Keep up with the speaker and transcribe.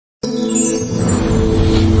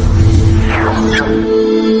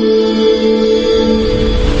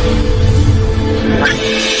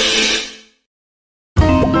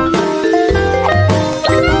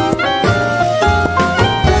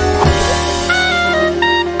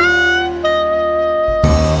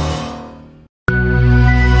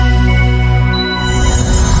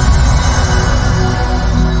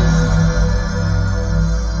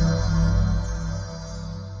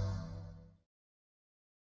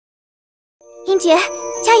英爵，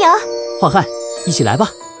加油！华汉，一起来吧。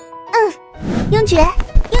英爵，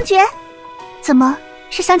英爵，怎么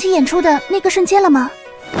是想起演出的那个瞬间了吗？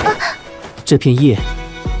这片叶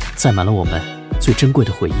载满了我们最珍贵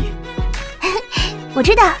的回忆。我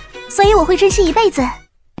知道，所以我会珍惜一辈子。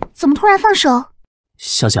怎么突然放手？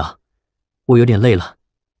小小，我有点累了，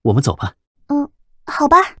我们走吧。好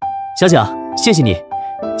吧。小小，谢谢你，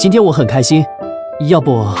今天我很开心。要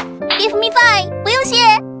不 ？Give me five， 不用谢。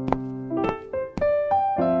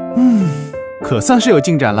可算是有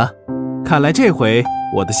进展了，看来这回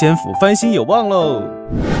我的仙府翻新有望喽！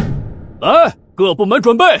来，各部门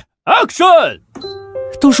准备 ，Action！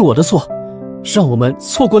 都是我的错，让我们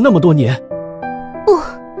错过那么多年。不，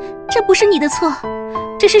这不是你的错，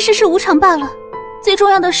只是世事无常罢了。最重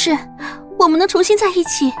要的是，我们能重新在一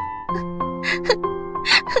起。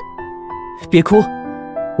别哭，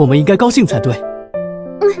我们应该高兴才对。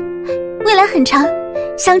未来很长，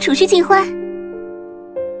相处需尽欢。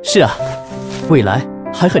是啊，未来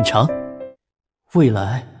还很长。未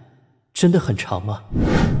来真的很长吗？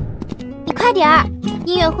你快点儿，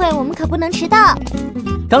音乐会我们可不能迟到。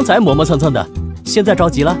刚才磨磨蹭蹭的，现在着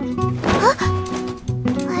急了？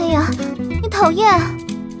哎呀，你讨厌！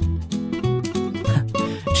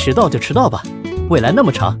迟到就迟到吧，未来那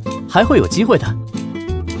么长，还会有机会的。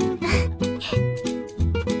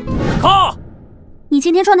卡！你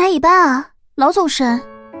今天状态一般啊，老走神。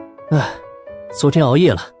昨天熬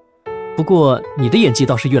夜了，不过你的演技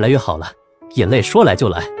倒是越来越好了，眼泪说来就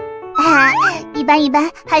来。一般一般，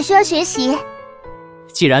还需要学习。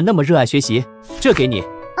既然那么热爱学习，这给你。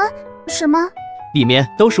什么？里面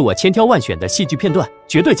都是我千挑万选的戏剧片段，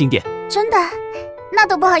绝对经典。真的？那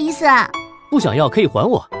都不好意思啊。不想要可以还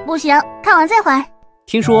我。不行，看完再还。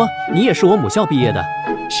听说你也是我母校毕业的。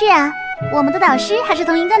是啊，我们的导师还是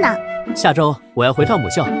同一个呢。下周我要回趟母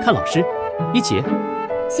校看老师，一起。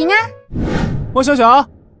行啊。莫小小，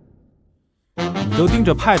你都盯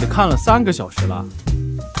着 Pad 看了3个小时了，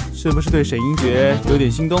是不是对沈英爵有点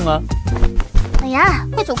心动啊？哎呀，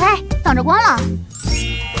快走开，挡着光了。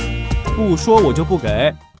不说我就不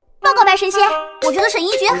给。报告白神仙，我觉得沈英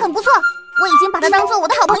爵很不错，我已经把他当做我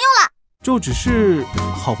的好朋友了。就只是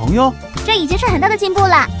好朋友？这已经是很大的进步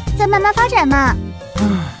了，再慢慢发展嘛。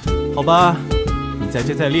好吧，你再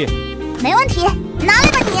接再厉。没问题，拿来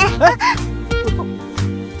吧你。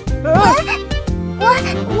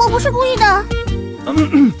我不是故意的。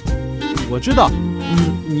我知道，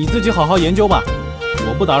你自己好好研究吧，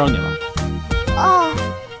我不打扰你了。哦。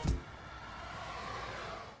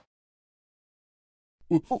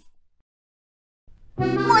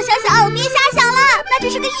莫小小，别瞎想了，那只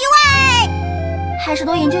是个意外。还是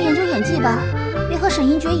多研究研究演技吧，别和沈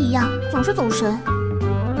英爵一样总是走神。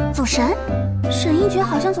走神？沈英爵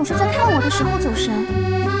好像总是在看我的时候走神。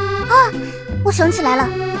啊，我想起来了，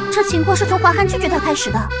这情况是从华汉拒绝他开始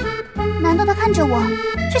的。难道他看着我，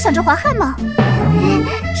却想着华汉吗？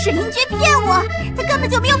沈英爵骗我，他根本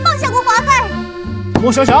就没有放下过华汉。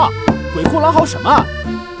莫小小，鬼哭狼嚎什么？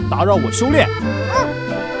打扰我修炼。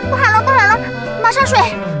不喊了，不喊了，马上睡。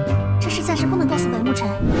这事暂时不能告诉北牧尘。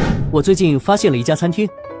我最近发现了一家餐厅，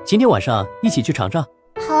今天晚上一起去尝尝。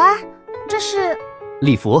好啊，这是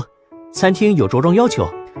礼服，餐厅有着装要求，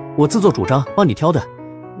我自作主张帮你挑的。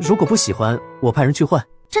如果不喜欢，我派人去换。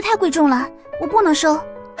这太贵重了，我不能收。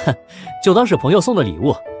哼，就当是朋友送的礼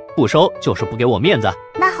物，不收就是不给我面子。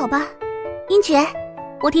那好吧，英爵，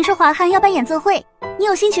我听说华汉要办演奏会，你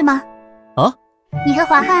有兴趣吗？啊？你和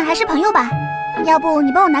华汉还是朋友吧？要不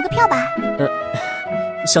你帮我拿个票吧？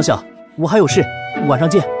小小，我还有事，晚上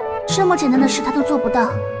见。这么简单的事他都做不到，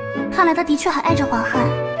看来他的确还爱着华汉。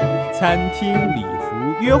餐厅礼服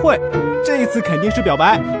约会，这一次肯定是表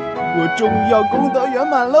白，我终于要功德圆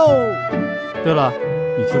满喽。对了，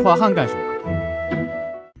你提华汉干什么？